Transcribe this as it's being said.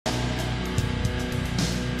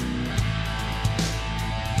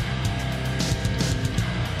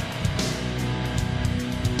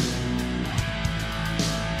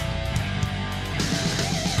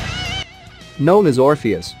Known as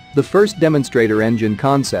Orpheus, the first demonstrator engine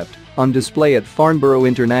concept, on display at Farnborough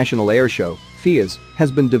International Air Show, FIAS,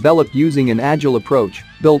 has been developed using an agile approach,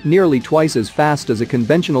 built nearly twice as fast as a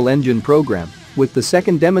conventional engine program, with the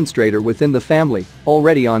second demonstrator within the family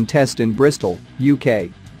already on test in Bristol,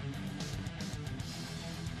 UK.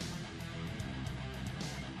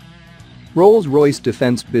 Rolls-Royce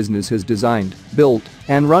Defence business has designed, built,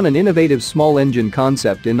 and run an innovative small engine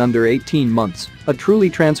concept in under 18 months, a truly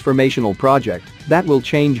transformational project that will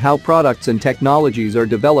change how products and technologies are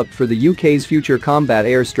developed for the UK's Future Combat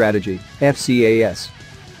Air Strategy, FCAS.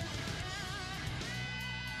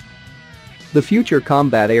 The Future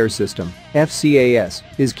Combat Air System, FCAS,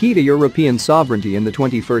 is key to European sovereignty in the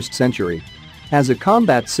 21st century. As a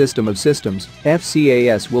combat system of systems,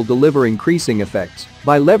 FCAS will deliver increasing effects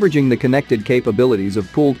by leveraging the connected capabilities of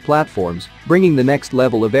pooled platforms, bringing the next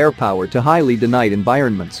level of air power to highly denied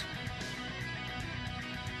environments.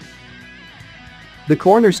 The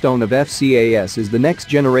cornerstone of FCAS is the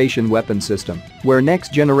next-generation weapon system, where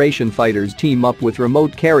next-generation fighters team up with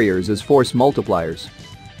remote carriers as force multipliers.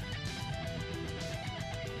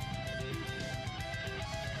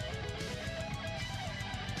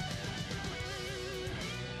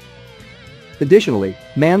 Additionally,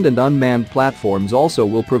 manned and unmanned platforms also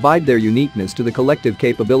will provide their uniqueness to the collective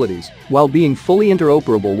capabilities, while being fully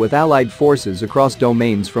interoperable with allied forces across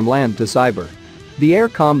domains from land to cyber. The Air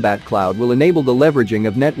Combat Cloud will enable the leveraging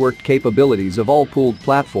of networked capabilities of all pooled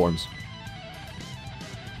platforms.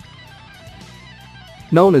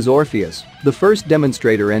 Known as Orpheus, the first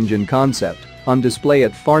demonstrator engine concept, on display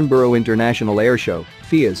at Farnborough International Air Show,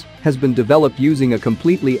 FIAS, has been developed using a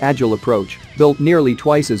completely agile approach, built nearly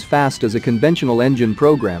twice as fast as a conventional engine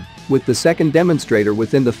program, with the second demonstrator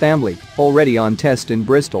within the family already on test in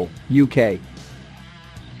Bristol, UK.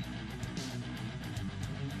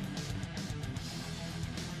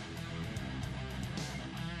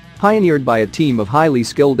 Pioneered by a team of highly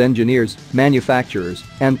skilled engineers, manufacturers,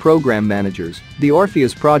 and program managers, the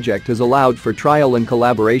Orpheus project has allowed for trial and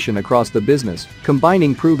collaboration across the business,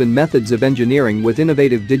 combining proven methods of engineering with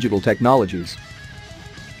innovative digital technologies.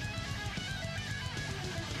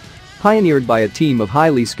 Pioneered by a team of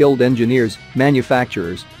highly skilled engineers,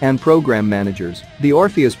 manufacturers, and program managers, the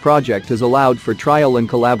Orpheus project has allowed for trial and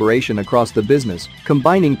collaboration across the business,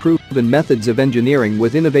 combining proven methods of engineering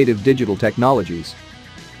with innovative digital technologies.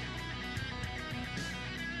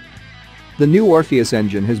 The new Orpheus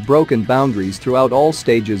engine has broken boundaries throughout all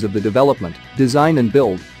stages of the development, design and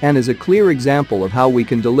build, and is a clear example of how we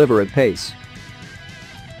can deliver at pace.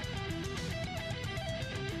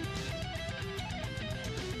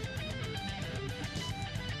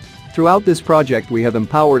 Throughout this project we have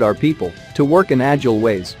empowered our people to work in agile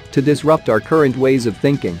ways, to disrupt our current ways of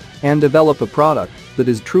thinking, and develop a product that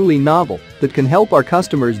is truly novel, that can help our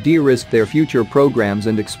customers de-risk their future programs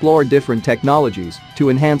and explore different technologies to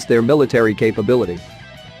enhance their military capability.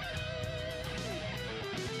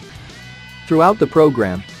 Throughout the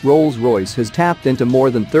program, Rolls-Royce has tapped into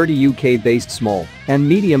more than 30 UK-based small and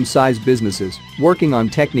medium-sized businesses working on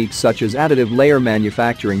techniques such as additive layer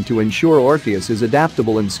manufacturing to ensure Orpheus is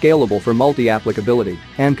adaptable and scalable for multi-applicability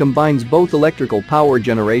and combines both electrical power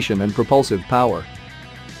generation and propulsive power.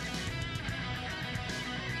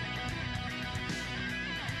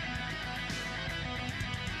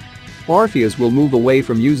 Orpheus will move away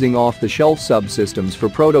from using off-the-shelf subsystems for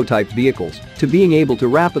prototype vehicles to being able to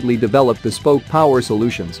rapidly develop bespoke power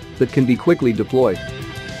solutions that can be quickly deployed.